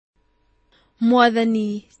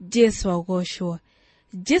Mwathani Jesu agocwo.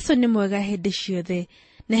 Jesu nĩ mwega hĩndĩ ciothe,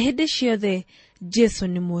 na hĩndĩ ciothe Jesu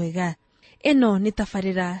nĩ mwega. Ĩno nĩ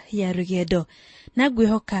tabarĩra ya rũgendo, na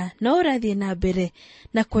ngwĩhoka no ũrathiĩ na mbere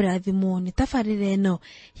na kũrathimwo nĩ tabarĩra ĩno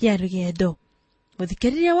ya rũgendo.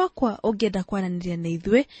 Mũthikĩrĩria wakwa ũngĩenda kwaranĩria na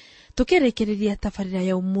ithuĩ, tũkĩrĩkĩrĩria tabarĩra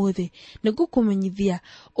ya ũmũthĩ, nĩguo kũmenyithia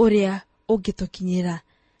ũrĩa ũngĩtũkinyĩra.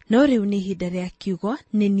 No rĩu nĩ ihinda rĩa kiugo,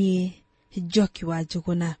 nĩ niĩ Njoki wa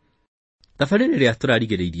Njũgũna. Tabarĩra ĩrĩa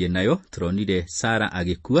tũrarigĩrĩirie nayo, tũronire Sara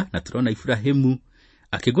agĩkua na tũrona Iburahimu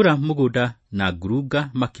akĩgũra mũgũnda na ngurunga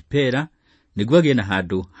Makipela nĩguo agĩe na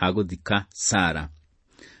handũ ha gũthika Sara.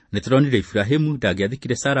 Nĩtũronire Iburahimu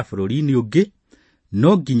ndangĩathikire Sara bũrũri-inĩ ũngĩ,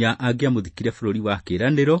 no nginya angĩamũthikire bũrũri wa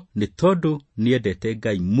kĩĩranĩro, nĩ tondũ nĩendete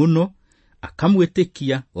Ngai mũno,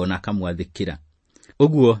 akamwĩtĩkia ona akamwathĩkĩra.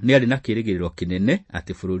 Ũguo nĩ arĩ na kĩĩrĩgĩrĩro kĩnene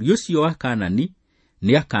atĩ bũrũri ũcio wa Kaanani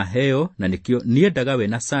nĩ akaheo, na nĩkĩo nĩendaga we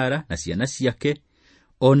na Sara na ciana ciake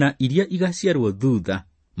ona iria igaciarwo thutha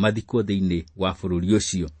mathikwo thĩinĩ wa bũrũri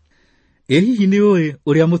ũcio. Hihi nĩ ũĩ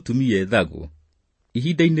ũrĩa mũtumia ethagwo?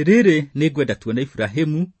 Ihinda-inĩ rĩrĩ nĩngwenda tuone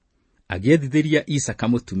Iburahimu agĩethithĩria Isaaka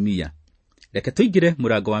mũtumia. Reke tũingĩre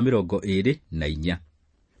mũrango wa 24.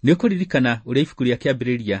 Nĩ ũkũririkana ũrĩa ibuku rĩa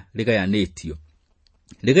kĩambĩrĩria rĩgayanĩtio.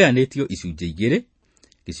 Rĩgayanĩtio icunjĩ igĩrĩ.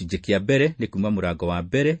 Gĩcunjĩ kĩa mbere nĩ kuma mũrango wa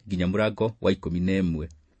mbere nginya mũrango wa 11.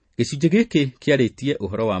 Gĩcunjĩ gĩkĩ kĩarĩtie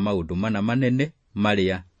ũhoro wa maũndũ mana manene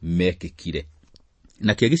marĩa mekĩkire.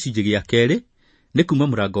 Nakĩo gĩcunjĩ gĩa kerĩ nĩ kuma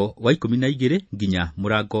mũrango wa 12 nginya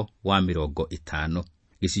mũrango wa 50.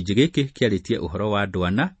 Gĩcunjĩ gĩkĩ kĩarĩtie ũhoro wa andũ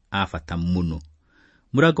ana a bata mũno.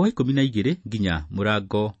 Mũrango wa 12 nginya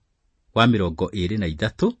mũrango wa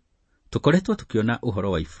 23 tũkoretwo tũkĩona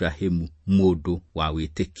ũhoro wa Iburahimu, mũndũ wa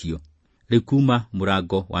wĩtĩkio. Rĩu kuma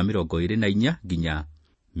mũrango wa 24 nginya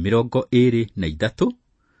 23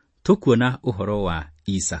 tũkuona ũhoro wa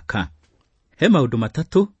Isaaka. He maũndũ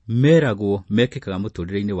matatũ meragwo mekĩkaga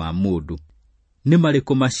mũtũrĩre-inĩ wa mũndũ. Nĩ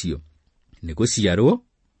marĩkũ macio? Nĩ gũciarwo,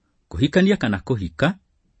 kũhikania kana kũhika,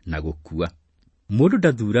 na gũkua. Mũndũ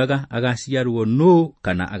ndathuraga agaciarwo nũ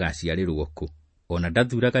kana agaciarĩrwo kũ, ona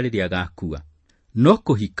ndathuraga rĩrĩa agakua. No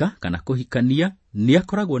kũhika kana kũhikania nĩ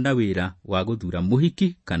akoragwo na wĩra wa gũthura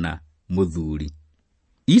mũhiki kana mũthuri.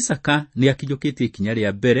 Isaaka nĩ akinyũkĩtie ikinya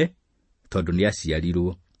rĩa mbere tondũ nĩ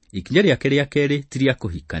aciarirwo. Ikinya rĩake rĩa kerĩ ti rĩa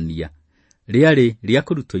kũhikania, rĩarĩ rĩa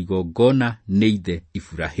kũrutwo igongona nĩ ithe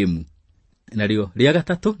Iburahimu. Narĩo rĩa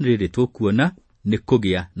gatatũ nĩ rĩrĩ tũkuona nĩ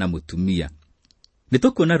kũgĩa na mũtumia.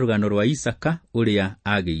 Nĩtũkuona rũgano rwa Isaaka ũrĩa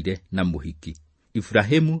agĩire na mũhiki.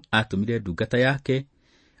 Iburahimu atũmire ndungata yake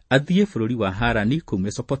athiĩ bũrũri wa Harani kũu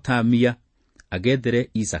Mesopotamia agethere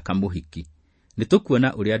Isaaka mũhiki.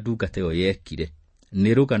 Nĩtũkuona ũrĩa ndungata ĩyo yekire.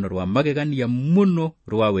 Nĩ rũgano rwa magegania mũno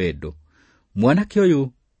rwa wendo. Mwanake ũyũ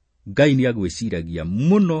Ngai nĩ agwĩciragia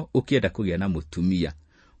mũno ũkĩenda kũgĩa na mũtumia.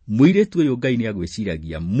 Mũirĩtu ũyũ Ngai nĩ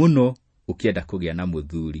agwĩciragia mũno ũkĩenda kũgĩa na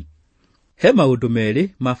mũthuri. He maũndũ merĩ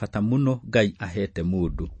ma bata mũno Ngai ahete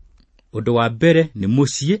mũndũ. Ũndũ wa mbere nĩ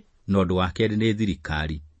mũciĩ, na ũndũ wa kerĩ nĩ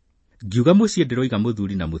thirikari. Ngiuga mũciĩ ndĩroiga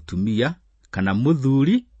mũthuri na mũtumia, kana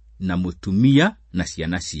mũthuri na mũtumia na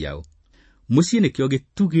ciana ciao. Mũciĩ nĩkĩo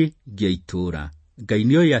gĩtugĩ gĩa itũũra. Ngai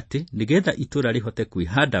nĩoĩ atĩ nĩgetha itũũra rĩhote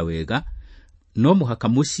kwĩhanda wega, no mũhaka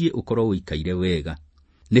mũciĩ ũkorwo ũikaire wega.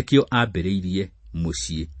 Nĩkĩo ambĩrĩirie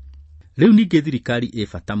mũciĩ. Rĩu ningĩ thirikari ĩ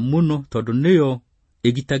bata mũno tondũ nĩyo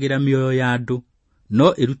ĩgitagĩra mĩoyo ya andũ,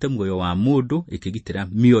 no ĩrute muoyo wa mũndũ ĩkĩgitĩra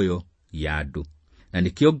mĩoyo ya andũ. Na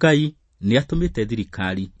nĩkĩo Ngai nĩ atũmĩte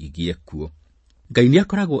thirikari igĩe kuo. Ngai nĩ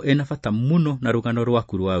akoragwo ena bata mũno na rũgano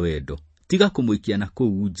rwaku rwa wendo, tiga kũmũikia na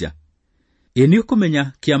kũu nja. Nĩ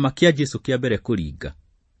ũkũmenya kĩama kĩa Jesu kĩa mbere kũringa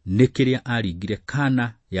nĩ kĩrĩa aringire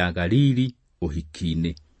Kana ya Galili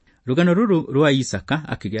ũhiki-inĩ. Rũgano rũrũ rwa Isaaka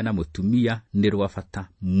akĩgĩa na mũtumia nĩ rwa bata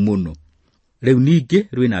mũno. Rĩu ningĩ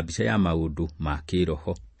rwĩna mbica ya maũndũ ma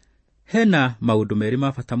kĩroho. Hena maũndũ merĩ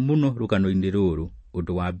ma bata mũno rũgano-inĩ rũrũ.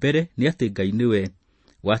 Ũndũ wa mbere nĩ atĩ Ngai nĩwe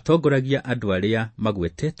watongoragia andũ arĩa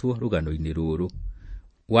magwetetwo rũgano-inĩ rũrũ.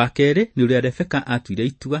 Wa kerĩ nĩ ũrĩa Rebeka atuire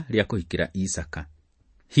itua rĩa kũhikĩra Isaaka.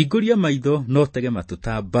 Hingũria maitho no tege matũ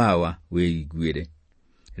ta mbawa wĩiguĩre.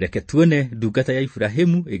 Reke tuone ndungata ya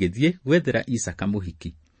Iburahimu ĩgĩthiĩ gwethera Isaaka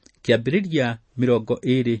mũhiki. Kĩambĩrĩria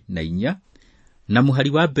 24 na mũhari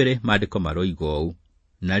wa mbere maandĩko maroiga ũũ: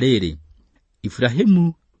 na rĩrĩ,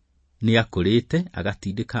 Iburahimu nĩ akũrĩte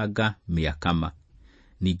agatindĩkanga mĩaka ma.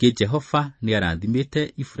 Ningĩ Jehova nĩ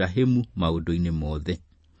arathimĩte Iburahimu maũndũ-inĩ mothe.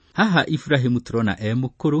 Haha Iburahimu tũrona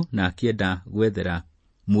mũkũrũ na akĩenda gwethera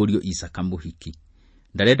mũriũ Isaaka mũhiki.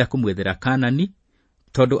 Ndarenda kũmwethera Kaanani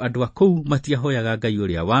tondũ andũ a kũu matiahoyaga Ngai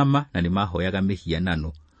ũrĩa wama na nĩ mahoyaga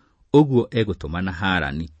mĩhianano. Ũguo egũtũmana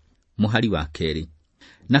Harani. Mũhari wa kerĩ.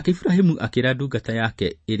 Nake Iburahimu akĩra ndungata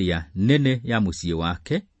yake ĩrĩa nene ya mũciĩ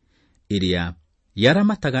wake, ĩrĩa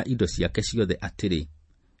yaramataga indo ciake ciothe atĩrĩ,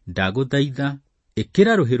 ndagũthaitha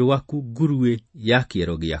ĩkĩra rũhĩ rwaku nguruwe ya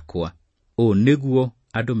kĩero gĩakwa. O nĩguo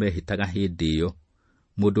andũ mehĩtaga hĩndĩ ĩyo.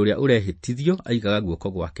 Mũndũ ũrĩa ũrehĩtithio aigaga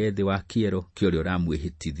guoko gwake thĩ wa kĩero kĩa ũrĩa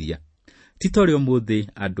ũramwĩhĩtithia. Ti ta ũrĩa ũmũthĩ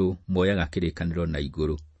andũ moyaga kĩrĩkanĩro na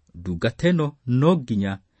igũrũ. Ndungata ĩno no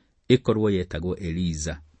nginya ĩkorwo yetagwo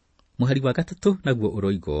Eliza. Mũhari wa gatatũ naguo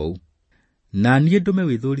ũroiga ũũ: na niĩ ndũme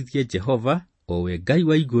wĩthũrithie Jehova, o we Ngai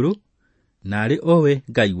wa igũrũ, na arĩ o we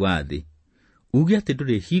Ngai wa thĩ. Uge atĩ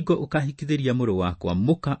ndũrĩ hingo ũkahikithĩria mũrũ wakwa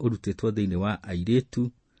mũka ũrutĩtwo thĩinĩ wa airĩtu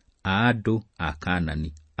a andũ a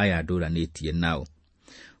Kaanani, aya ndũranĩtie nao.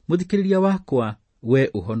 Mũthikĩrĩria wakwa, we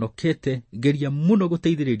ũhonokete, geria mũno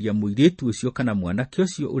gũteithĩrĩria mũirĩtu ũcio kana mwanake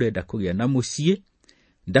ũcio ũrenda kũgĩa na mũciĩ,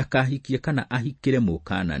 ndakahikie kana ahikĩre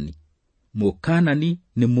Mũkaanani. Mũkaanani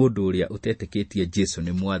nĩ mũndũ ũrĩa ũtetĩkĩtie Jesũ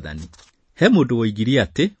nĩ Mwathani. He mũndũ woigire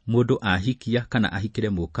atĩ mũndũ ahikia kana ahikĩre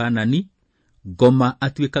Mũkaanani, ngoma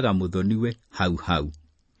atuĩkaga mũthoniwe hau hau.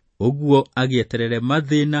 Ũguo agĩeterere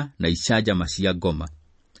mathĩna na icanjama cia ngoma.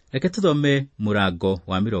 Reke tũthome mũrango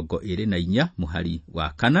wa 24 mũhari wa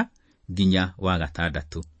 4 nginya wa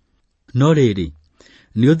 6. No rĩrĩ,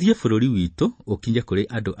 nĩ ũthiĩ bũrũri witũ ũkinye kũrĩ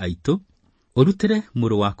andũ aitũ, ũrutĩre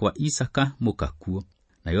mũrũ wakwa Isaaka mũkakuo.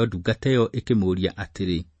 Nayo ndungata ĩyo ĩkĩmũũria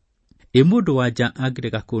atĩrĩ, mũndũ wa nja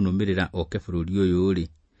angĩrega kũnũmĩrĩra oke bũrũri ũyũ-rĩ,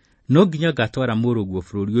 no nginya ngatwara mũrũguo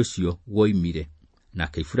bũrũri ũcio woimire.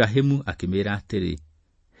 Nake Iburahimu akĩmĩĩra atĩrĩ,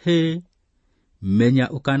 menya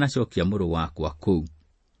ũkanacokia mũrũ wakwa kũu.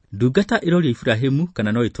 Ndungata ĩroria Iburahimu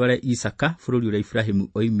kana no ĩtware Isaaka bũrũri ũrĩa Iburahimu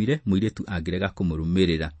oimire mũirĩtu angĩrega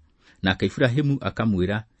kũmũrũmĩrĩra. Nake Iburahimu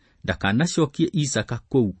akamwĩra ndakanacokie Isaaka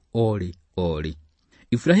kũu orĩ.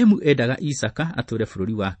 Iburahimu endaga Isaaka atũre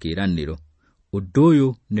bũrũri wa kĩĩranĩro. Ũndũ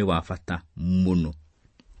ũyũ nĩ wa bata mũno.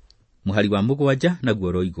 Mũhari wa 7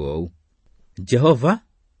 naguo ũroiga ũũ: Jehova,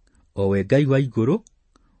 o we Ngai wa igũrũ,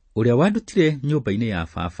 ũrĩa wandutire nyũmba-inĩ ya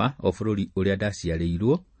baba o bũrũri ũrĩa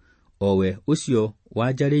ndaciarĩirwo, o we ũcio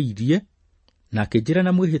wanjarĩirie na akĩnjĩra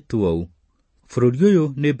na mwĩhĩtwa ũũ, bũrũri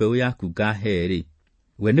ũyũ nĩ mbeũ yaku ngahe-rĩ,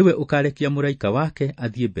 we nĩwe ũkarekia mũraika wake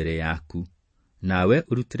athiĩ mbere yaku, nawe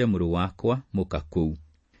ũrutĩre mũrũ wakwa mũka kũu.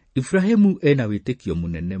 Iburahimu ena wĩtĩkio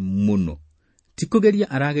mũnene mũno. Ti kũgeria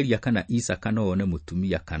arageria kana Isaaka no one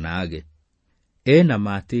mũtumia kana age. Ena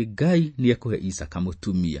matĩ Ngai nĩ ekũhe Isaaka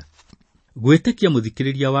mũtumia. Gwĩtĩkia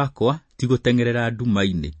mũthikĩrĩria wakwa ti gũtengerera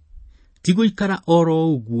nduma-inĩ. Ti gũikara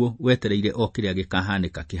oro ũguo wetereire o kĩrĩa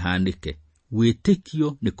gĩkahanĩka kĩhanĩke.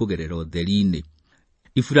 Wĩtĩkio nĩ kũgerera ũtheri-inĩ.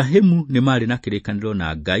 Iburahimu nĩ marĩ na kĩrĩkanĩro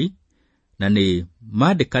na Ngai, na nĩ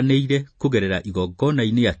mandĩkanĩire kũgerera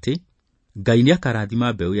igongona-inĩ atĩ Ngai nĩ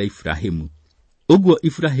akarathima mbeũ ya Iburahimu. Ũguo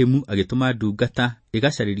Iburahimu agĩtũma ndungata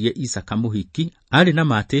ĩgacarĩrie Isaaka Muhiki. Arĩ na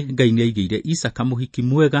matĩ Ngai nĩ aigĩire Isaaka Muhiki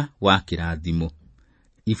mwega wa kĩrathimo.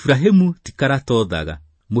 Iburahimu ti karata othaga,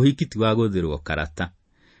 Muhiki ti wa gũthĩrwo karata.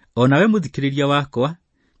 O nawe mũthikĩrĩria wakwa,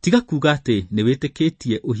 tiga kuuga atĩ nĩ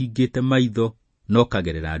wĩtĩkĩtie ũhingĩte maitho no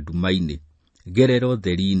kagerera nduma-inĩ. Gerera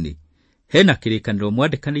ũtheri-inĩ. Hena kĩrĩkanĩro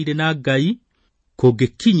mwandĩkanĩire na Ngai,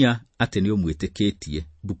 kũngĩkinya atĩ nĩ ũmwĩtĩkĩtie.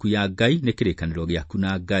 Mbuku ya Ngai nĩ kĩrĩkanĩro gĩaku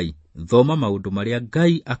na Ngai. Thoma maũndũ marĩa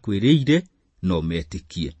Ngai akwĩrĩire no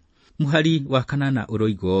metĩkie. Mũhari wa 8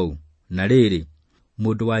 ũroiga ũũ: na rĩrĩ,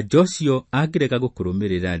 mũndũ wa Joshua angĩrega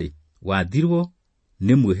gũkũrũmĩrĩra-rĩ, wathirwo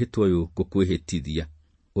nĩ mwĩhĩtwa ũyũ gũkwĩhĩtithia.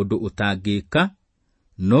 Ũndũ ũtangĩka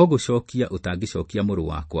no gũcokia ũtangĩcokia mũrũ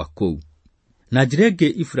wakwa kũu. Na njĩra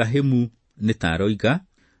ĩngĩ Iburahimu nĩ taroiga,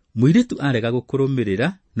 mũirĩtu arega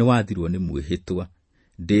gũkũrũmĩrĩra nĩ wathirwo nĩ mwĩhĩtwa.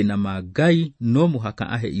 Ndĩna ma Ngai no mũhaka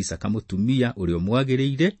ahe Isaaka mũtumia ũrĩa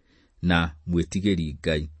mwagĩrĩire na mwĩtigĩri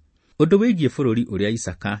Ngai. Ũndũ wĩgiĩ bũrũri ũrĩa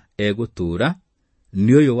Isaaka egũtũũra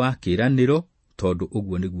nĩ ũyũ wa kĩĩranĩro, tondũ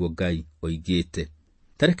ũguo nĩguo Ngai oigĩte.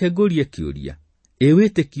 Tareke ngũrie kĩũria,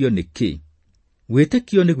 wĩtĩkio nĩ kĩ?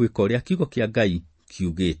 Wĩtĩkio nĩ gwĩka ũrĩa kiugo kĩa Ngai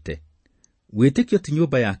kiugĩte. Wĩtĩkio ti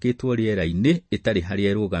nyũmba yakĩtwo rĩera-inĩ ĩtarĩ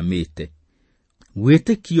harĩa ĩrũgamĩte.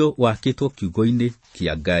 Wĩtĩkio wakĩtwo kiugo-inĩ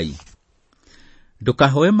kĩa Ngai.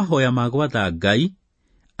 Ndũkahoe mahoya ma gwatha Ngai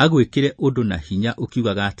agwĩkĩre ũndũ na hinya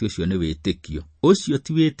ũkiugaga atĩ ũcio nĩ wĩtĩkio. Ũcio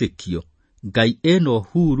ti wĩtĩkio. Ngai ena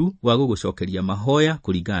ũhuru wa gũgũcokeria mahoya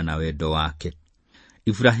kũringana na wendo wake.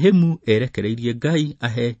 Iburahimu erekereirie Ngai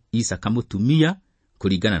ahe Isaaka mũtumia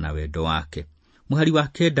kũringana na wendo wake. Mũhari wa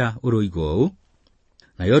 9 ũroiga ũũ: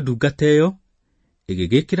 nayo ndungata ĩyo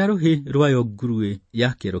ĩgĩgĩkĩra rũhĩ rwayo nguruwe ya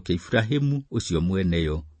kĩero kĩa Iburahimu ũcio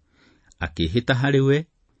mweneyo, akĩhĩta harĩ we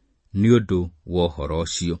nĩ ũndũ wa ũhoro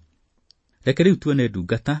ũcio. Reke rĩu tuone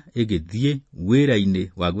ndungata ĩgĩthiĩ wĩra-inĩ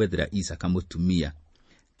wa gwethera Isaaka mũtumia.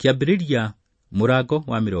 Kĩambĩrĩria Mũrango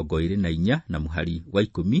wa 24 na mũhari wa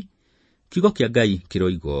 10, kiugo kĩa Ngai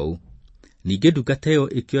kĩroiga ũũ: Ningĩ ndungata ĩyo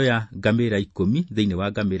ĩkĩoya ngamĩra 10 thĩinĩ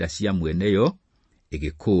wa ngamĩra cia mwene yo,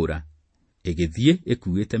 ĩgĩkũũra, ĩgĩthiĩ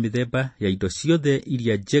ĩkuĩte mĩthemba ya indo ciothe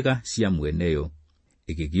iria njega cia mwene yo,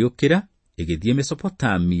 ĩgĩgĩũkĩra, ĩgĩthiĩ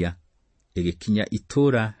Mesopotamia, ĩgĩkinya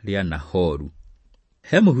itũũra rĩa Nahoru.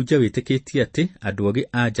 He mũhunjia wĩtĩkĩtie atĩ andũ ogĩ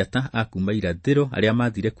a njata a kuuma irathĩro arĩa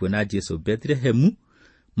maathire kuona Jesũ Bethlehemu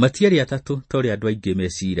matiarĩ atatũ ta ũrĩa andũ aingĩ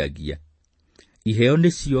meciragia. Iheo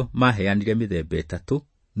nĩcio maheanire mĩthemba ĩtatũ,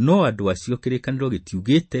 no andũ acio kĩrĩkanĩro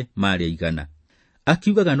gĩtiugĩte marĩ 100.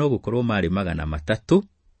 Akiugaga no gũkorwo marĩ 300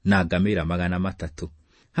 na ngamĩra 300.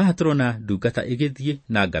 Haha tũrona ndungata ĩgĩthiĩ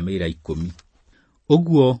na ngamĩra 10.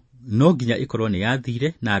 Ũguo no nginya ĩkorwo nĩ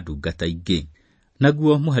yathire na ndungata ingĩ.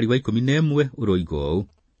 Naguo mũhari wa 11 ũroiga ũũ: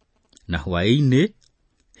 Na hwaĩ-inĩ,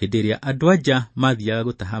 hĩndĩ ĩrĩa andũ-a-nja mathiaga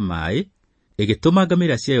gũtaha maaĩ, ĩgĩtũma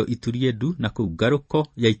ngamĩra ciayo iturie ndu na kũu ngarũko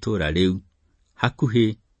ya itũũra rĩu,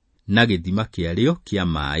 hakuhĩ na gĩthima kĩarĩo kĩa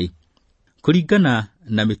maaĩ. Kũringana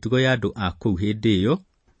na mĩtugo ya andũ a kũu hĩndĩ ĩyo,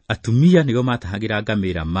 atumia nĩo matahagĩra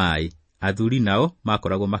ngamĩra maaĩ, athuri nao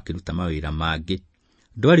makoragwo makĩruta mawĩra mangĩ.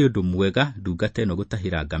 Ndwarĩ ũndũ mwega ndungata ĩno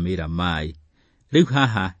gũtahĩra ngamĩra maaĩ. Rĩu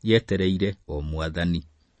haha yetereire o Mwathani.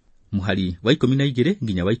 Mũhari wa 12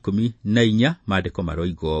 nginya wa 14 maandĩko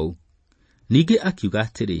maroiga ũũ: Ningĩ akiuga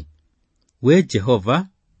atĩrĩ, We Jehova,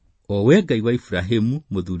 o we Ngai wa Iburahimu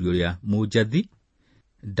mũthuuri ũrĩa mũnjathi,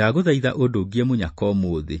 ndagũthaitha ũndũngie mũnyaka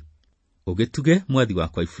ũmũthĩ, ũgĩtuge mwathi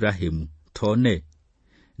wakwa Iburahimu, tone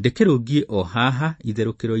ndĩkĩrũngie o haha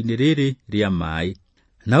itherũkĩro-inĩ rĩrĩ rĩa maaĩ.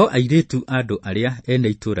 Nao airĩtu andũ arĩa ene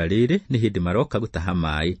itũũra rĩrĩ nĩ hĩndĩ maroka gũtaha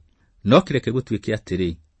maaĩ, no kĩreke gũtuĩke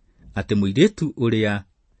atĩrĩ, atĩ mũirĩtu ũrĩa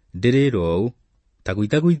ndĩrĩra ũũ, ta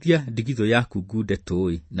gũithagũithia ndigithũ yaku ngunde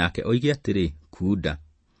tũĩ, nake oige atĩrĩ, kunda,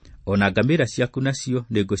 ona ngamĩra ciaku nacio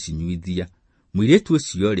nĩngũcinyuithia. Mũirĩtu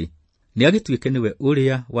ũcio-rĩ, nĩ agĩtuĩke nĩwe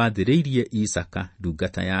ũrĩa wathĩrĩirie Isaaka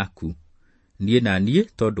ndungata yaku. Niĩ na niĩ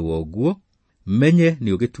tondũ wa ũguo, menye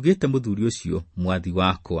nĩ ũgĩtugĩte mũthuri ũcio mwathi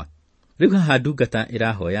wakwa. Rĩu haha ndungata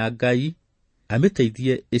ĩrahoya Ngai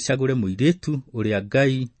amĩteithie ĩcagũre mũirĩtu ũrĩa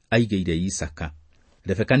Ngai aigĩire Isaaka.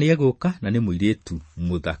 Rebeka nĩ egũka na nĩ mũirĩtu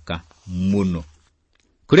mũthaka mũno.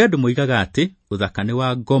 Kũrĩ andũ moigaga atĩ ũthaka nĩ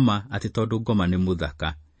wa ngoma, atĩ tondũ ngoma nĩ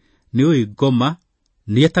mũthaka. Nĩ ũĩ ngoma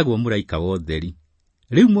nĩ etagwo mũraika wa ũtheri.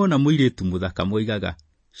 Rĩu mona mũirĩtu mũthaka moigaga,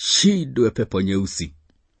 shindwe pepo nyeusi.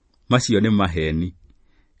 Macio nĩ maheni.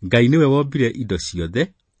 Ngai nĩwe wombire indo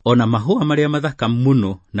ciothe, ona mahũa marĩa mathaka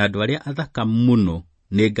mũno na andũ arĩa athaka mũno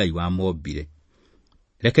nĩ Ngai wa mombire.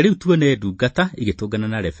 Reke rĩu tuone ndungata igĩtũngana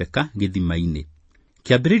na Rebeka gĩthima-inĩ.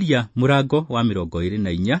 Kĩambĩrĩria mũrango wa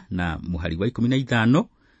 24 na mũhari wa 15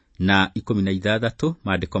 na 16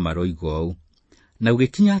 maandĩko maroiga ũũ: Na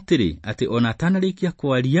gũgĩkinya atĩrĩ, atĩ ona atanarĩkia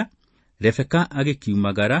kwaria, Rebeka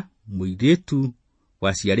agĩkiumagara, mũirĩtu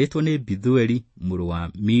waciarĩtwo nĩ Bethueli mũrũ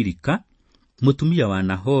wa Milika, mũtumia wa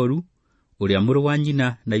Nahoru, ũrĩa mũrũ wa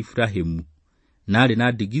nyina na Iburahimu, na arĩ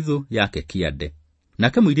na ndigithũ yake kĩande.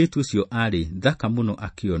 Nake mũirĩtu ũcio arĩ thaka mũno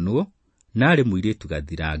akĩonwo, na arĩ mũirĩtu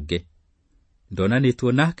gathirange.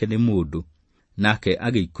 Ndonanĩtwo nake nĩ mũndũ, nake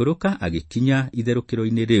agĩikũrũka agĩkinya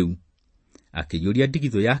itherũkĩro-inĩ rĩu, akĩiyũria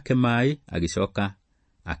ndigithũ yake maaĩ, agĩcoka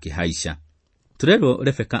akĩhaica. Tũrerwo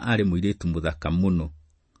Rebeka arĩ mũirĩtu mũthaka mũno.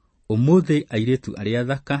 Ũmũthĩ airĩtu arĩa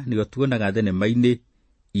athaka nĩo tuonaga thenema-inĩ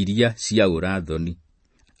iria cia ũrathoni.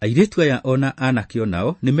 Airĩtu aya ona anake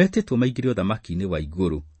onao nĩmetĩtwo maingĩre ũthamaki-inĩ wa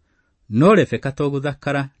igũrũ. No Rebeka to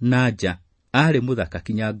gũthakara na nja, arĩ mũthaka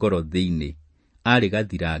kinya ngoro thĩinĩ, arĩ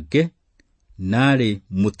gathirange, na arĩ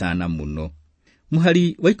mũtana mũno.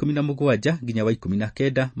 Mũhari wa 17 nginya wa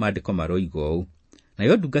 19 maandĩko maroiga ũũ: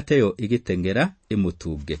 Nayo ndungata ĩyo ĩgĩteng'era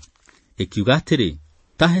ĩmũtũnge, ĩkiuga atĩrĩ,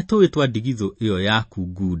 tahe tũĩ twa ndigithũ ĩyo yaku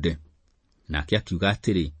ngunde. Nake akiuga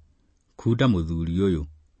atĩrĩ, kunda mũthuri ũyũ.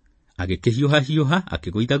 Agĩkĩhiũha-hiũha,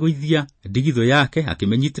 akĩgũithagũithia ndigithũ yake,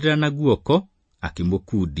 akĩmenyitĩrĩra na guoko,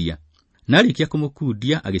 akĩmũkundia. Na arĩkia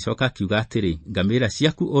kũmũkundia, agĩcoka akiuga atĩrĩ, ngamĩra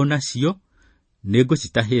ciaku onacio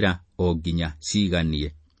nĩngũcitahĩra o nginya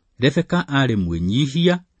ciganie. Rebeka arĩ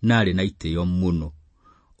mwĩnyihia na arĩ na itĩo mũno.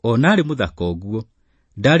 Ona arĩ mũthaka ũguo,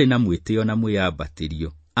 ndarĩ na mwĩtĩo na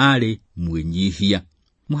mwĩambatĩrio, arĩ mwĩnyihia.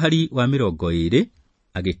 Mũhari wa 20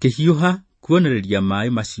 agĩkĩhiũha kuonereria maaĩ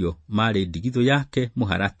macio marĩ ndigithũ yake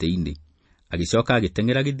mũharatĩ-inĩ. Agĩcoka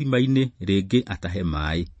agĩteng'era gĩthima-inĩ rĩngĩ atahe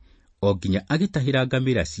maaĩ, o nginya agĩtahĩra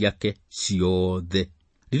ngamĩra ciake ciothe.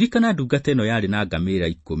 Ririkana ndungata ĩno yarĩ na ngamĩra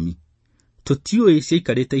 10. Tũtiũĩ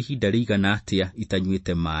ciaikarĩte ihinda rĩigana atĩa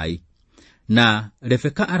itanyuĩte maaĩ, na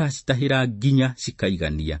Rebeka aracitahĩra nginya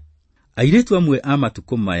cikaigania. Airĩtu amwe a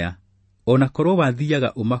matukũ maya, ona korwo wathiaga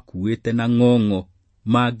ũmakuĩte na ng'ong'o,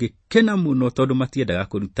 mangĩkena mũno tondũ matiendaga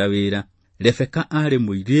kũruta wĩra. Rebeka arĩ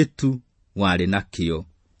mũirĩtu warĩ na kĩo.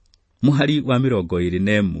 Mũhari wa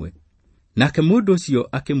 21. Nake mũndũ ũcio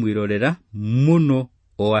akĩmwĩrorera mũno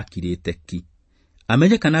o akirĩte ki,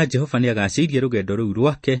 amenye kana Jehova nĩagacĩirie rũgendo rũu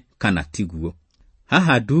rwake kana tiguo.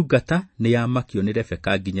 Haha ndungata nĩyamakio nĩ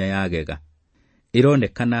Rebeka nginya yagega.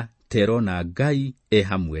 Ĩronekana terona Ngai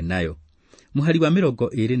hamwe nayo. Mũhari wa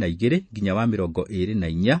 22 nginya wa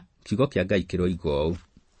 24, kiugo kĩa Ngai kĩroiga ũũ: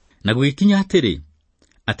 Na gũgĩkinya atĩrĩ,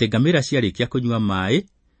 atĩ ngamĩra ciarĩkia kũnyua maaĩ,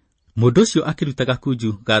 mũndũ ũcio akĩruta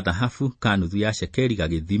gakunju ga thahabu ka nuthu ya shekeri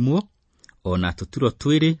gagĩthimwo, ona tũturo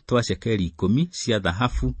twĩrĩ twa shekeri 10 cia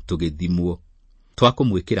thahabu tũgĩthimwo, twa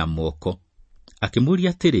kũmwĩkĩra moko.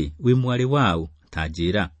 Akĩmũria atĩrĩ, wĩ mwarĩ waũ, ta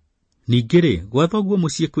njĩra. Ningĩ-rĩ, gwa thoguo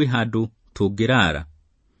mũciĩ kwĩ handũ tũngĩrara?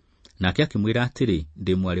 Nake akĩmwĩra atĩrĩ,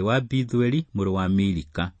 ndĩ mwarĩ wa Bithueli mũrũ wa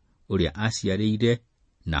Milika, ũrĩa aciarĩire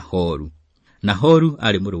Nahoru. Nahoru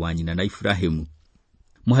arĩ mũrũ wa nyina na Iburahimu.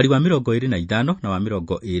 Mũhari wa 25 na wa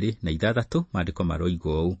 26 maandĩko maroiga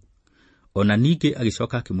ũũ: Ona ningĩ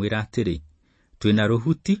agĩcoka akĩmwĩra atĩrĩ, twĩna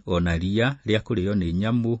rũhuti ona ria rĩa kũrĩo nĩ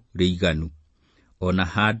nyamũ rĩiganu, ona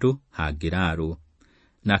handũ hangĩrarwo.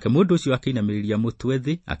 Nake mũndũ ũcio akĩinamĩrĩria mũtwe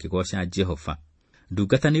thĩ akĩgooca Jehova.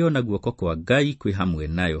 Ndungata nĩyona guoko kwa Ngai kwĩ hamwe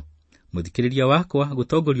nayo. Mũthikĩrĩria wakwa,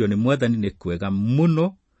 gũtongorio nĩ Mwathani nĩ kwega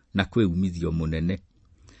mũno na kwĩ umithio mũnene.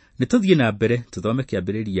 Nĩtũthiĩ na mbere tũthome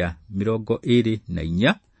kĩambĩrĩria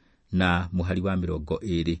 24 na mũhari wa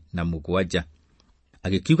 27.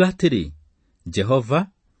 Agĩkiuga atĩrĩ, Jehova,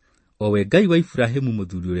 owe Ngai wa Iburahimu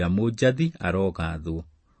mũthuri ũrĩa mũnjathi, arogathwo,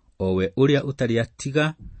 owe ũrĩa ũtarĩ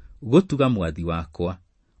atiga gũtuga mwathi wakwa,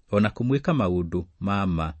 ona kũmwĩka maũndũ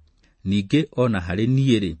mama. Ningĩ ona harĩ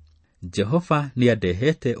niĩ-rĩ, Jehova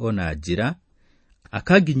nĩandehete ona njĩra,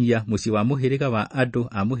 akanginyia mũciĩ wa mũhĩrĩga wa andũ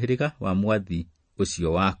a mũhĩrĩga wa mwathi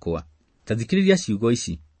ũcio wakwa. Ta thikĩrĩria ciugo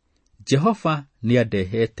ici: Jehova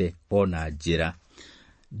nĩandehete ona njĩra.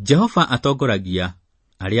 Jehova atongoragia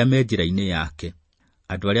arĩa me njĩra-inĩ yake.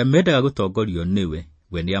 Andũ arĩa mendaga gũtongorio nĩwe,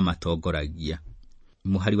 we nĩamatongoragia.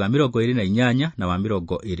 Mũhari wa 28 na wa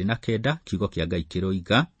 29, kiugo kĩa Ngai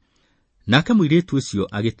kĩroiga: Nake mũirĩtu ũcio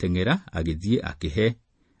agĩteng'era agĩthiĩ akĩhe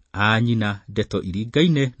anyina ndeto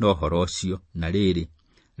iringaine na ũhoro ũcio. Na rĩrĩ,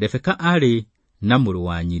 Rebeka arĩ na mũrũ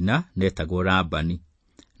wa nyina netagwo Labani.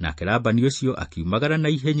 Nake Labani ũcio akiumagara na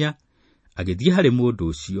ihenya agĩthiĩ harĩ mũndũ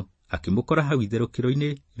ũcio, akĩmũkora hau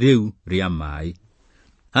itherũkĩro-inĩ rĩu rĩa maaĩ.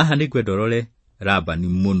 Haha nĩ ngwenda ũrore Labani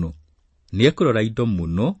mũno. Nĩekũrora indo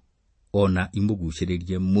mũno, ona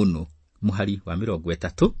imũgucĩrĩrie mũno. Mũhari wa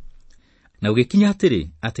 30. Na gũgĩkinya atĩrĩ,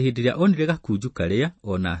 atĩ hĩndĩ ĩrĩa onire gakunju karĩa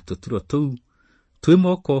ona tũturo tũu twĩ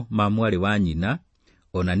moko ma mwarĩ wa nyina,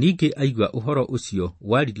 ona ningĩ aigua ũhoro ũcio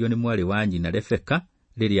waririo nĩ mwarĩ wa nyina Rebeka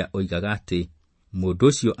rĩrĩa oigaga atĩ, mũndũ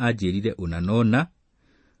ũcio anjĩrire ũna nona,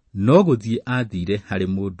 no gũthiĩ athire harĩ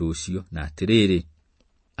mũndũ ũcio, na atĩrĩrĩ,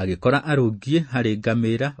 agĩkora arũngiĩ harĩ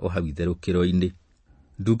ngamĩra o hau itherũkĩro-inĩ.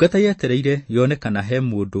 Ndungata yetereire yone kana he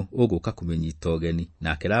mũndũ ũgũka kũmĩnyita ũgeni.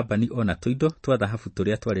 Nake Labani ona tũindo twa thahabu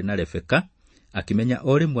tũrĩa twarĩ na Rebeka, akĩmenya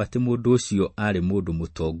o rĩmwe atĩ mũndũ ũcio arĩ mũndũ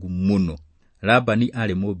mũtongu mũno. Labani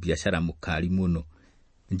arĩ mũbiacara mũkari mũno.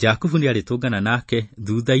 Jakubu nĩarĩtũngana nake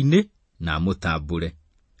thutha-inĩ na mũtambũre.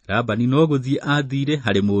 Labani no gũthiĩ athire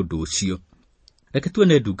harĩ mũndũ ũcio. Reke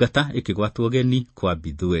tuone ndungata ĩkĩgwatwo ũgeni kwa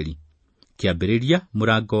Bithueli. Kĩambĩrĩria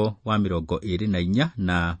mũrango wa 24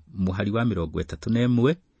 na mũhari wa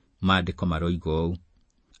 31, maandĩko maroiga ũũ: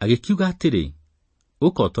 Agĩkiuga atĩrĩ,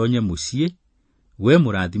 ũka ũtonye mũciĩ, we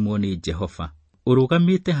mũrathimwo nĩ Jehova.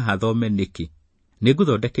 Ũrũgamĩte haha thome nĩkĩ?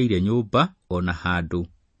 Nĩngũthondekeire nyũmba ona handũ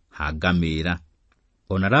ha ngamĩra.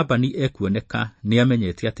 Ona Labani ekuoneka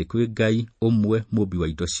nĩamenyete atĩ kwĩ Ngai ũmwe mũmbi wa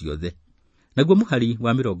indo ciothe. Naguo mũhari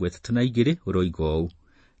wa 32 ũroiga ũũ: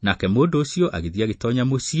 Nake mũndũ ũcio agĩthiĩ agĩtonya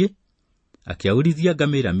mũciĩ, akĩaũrithia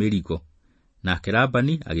ngamĩra mĩrigo. Nake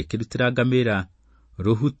Labani agĩkĩrutĩra ngamĩra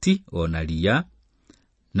rũhuti ona ria,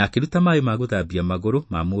 na akĩruta maaĩ ma gũthambia magũrũ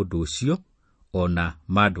ma mũndũ ũcio, ona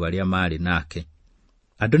ma andũ arĩa maarĩ nake.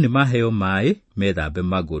 Andũ nĩmaheo maaĩ methambe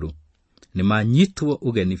magũrũ. Nĩmanyitwo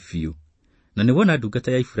ũgeni biũ. Na nĩwona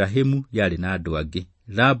ndungata ya Iburahimu yarĩ na andũ angĩ.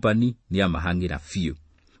 Labani nĩamahang'ĩra biũ.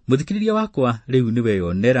 Mũthikĩrĩria wakwa, rĩu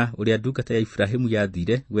nĩweyonera ũrĩa ndungata ya Iburahimu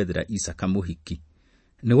yathire gwethera Isaaka Muhiki.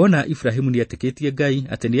 Nĩwona Iburahimu nĩetĩkĩtie Ngai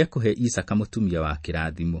atĩ nĩekũhe Isaaka mũtumia wa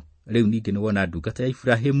kĩrathimo. Rĩu ningĩ nĩwona ndungata ya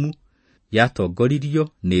Iburahimu yatongoririo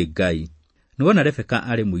nĩ Ngai. Nĩwona Rebeka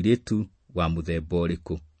arĩ mũirĩtu wa mũthemba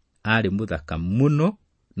ũrĩkũ? Arĩ mũthaka mũno,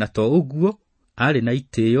 na to ũguo, arĩ na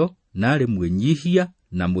itĩĩo, na arĩ mwĩnyihia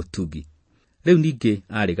na mũtugi. Rĩu ningĩ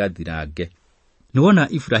arĩ gathirange. Nĩwona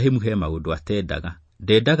Iburahimu he maũndũ atendaga.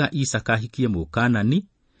 Ndendaga Isaaka ahikie Mũkaanani,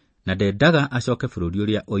 na ndendaga acoke bũrũri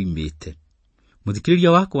ũrĩa oimĩte. Mũthikĩrĩria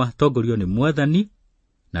wakwa, tongorio nĩ Mwathani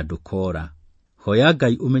na ndũkora. Hoya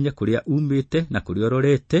Ngai umenye kũrĩa umĩte na kũrĩa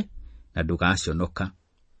ũrorete, na ndũgaconoka.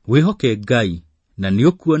 Wĩhoke Ngai na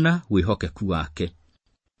nĩũkuona wĩhokeku wake.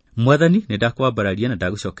 Mwathani, nĩndakwambararia na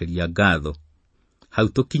ndagũcokeria ngatho. Hau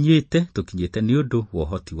tũkinyĩte nĩ ũndũ wa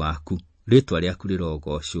ũhoti waku. Rĩĩtwa rĩaku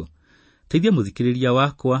rĩrogocwo. Teithia mũthikĩrĩria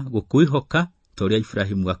wakwa gũkwĩhoka ta ũrĩa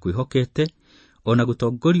Iburahimu akwĩhokete, ona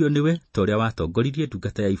gũtongorio nĩwe ta ũrĩa watongoririe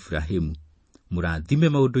ndungata ya Iburahimu. Mũrathime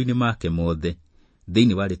maũndũ-inĩ make mothe.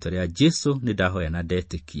 Thĩinĩ wa rĩĩtwa rĩa Jesũ nĩndahoya na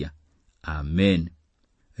ndetĩkia. Amen.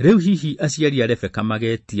 Rĩu hihi aciari a Rebeka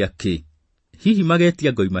magetia kĩ? Hihi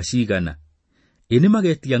magetia ngoima cigana? Nĩ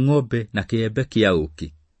magetia ng'ombe na kĩembe kĩa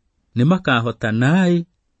ũũkĩ? Nĩ makahota naĩ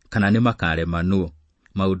kana nĩ makaremanwo?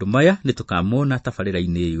 Maũndũ maya nĩtũkamona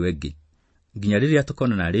tabarĩra-inĩ ĩyo ĩngĩ. Nginya rĩrĩa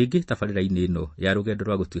tũkonana rĩngĩ tabarĩra-inĩ ĩno ya rũgendo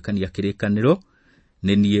rwa gũtuĩkania kĩrĩkanĩro,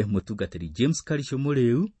 nĩ niĩ mũtungatĩri James Karicio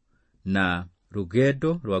Mũrĩu, na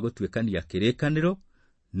rũgendo rwa gũtuĩkania kĩrĩkanĩro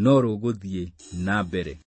no rũgũthiĩ na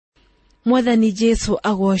mbere. Mwathani Jesũ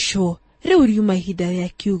agocwo. Rĩu riuma ihinda rĩa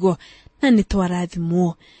kiugo na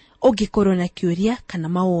nĩtwarathimwo. Ũngĩkorwo na kĩũria kana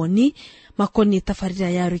mawoni makoniĩ tabarĩra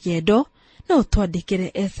ya rũgendo, no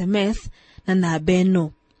ũtwandĩkĩre SMS na namba ĩno: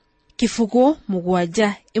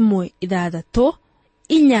 0716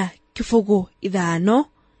 415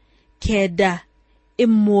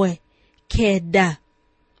 919.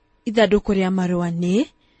 Ithandũkũ rĩa marũa nĩ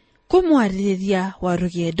Mũmwarĩrĩria wa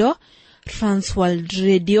rũgendo, Transworld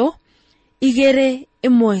Radio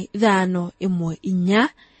 21514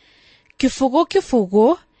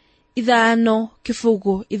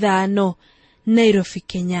 505 Nairobi,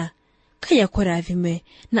 Kenya. Kaya kũrathime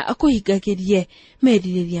na akũhingagĩrie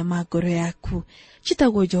merirĩria ma ngoro yaku.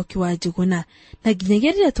 Chitagwo Njoki wa Njuguna, na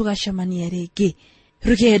nginyagia rĩrĩa tũgacemania rĩngĩ,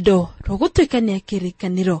 rũgendo rwa gũtuĩkania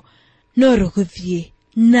kĩrĩkanĩro no rũgũthiĩ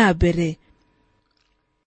na mbere.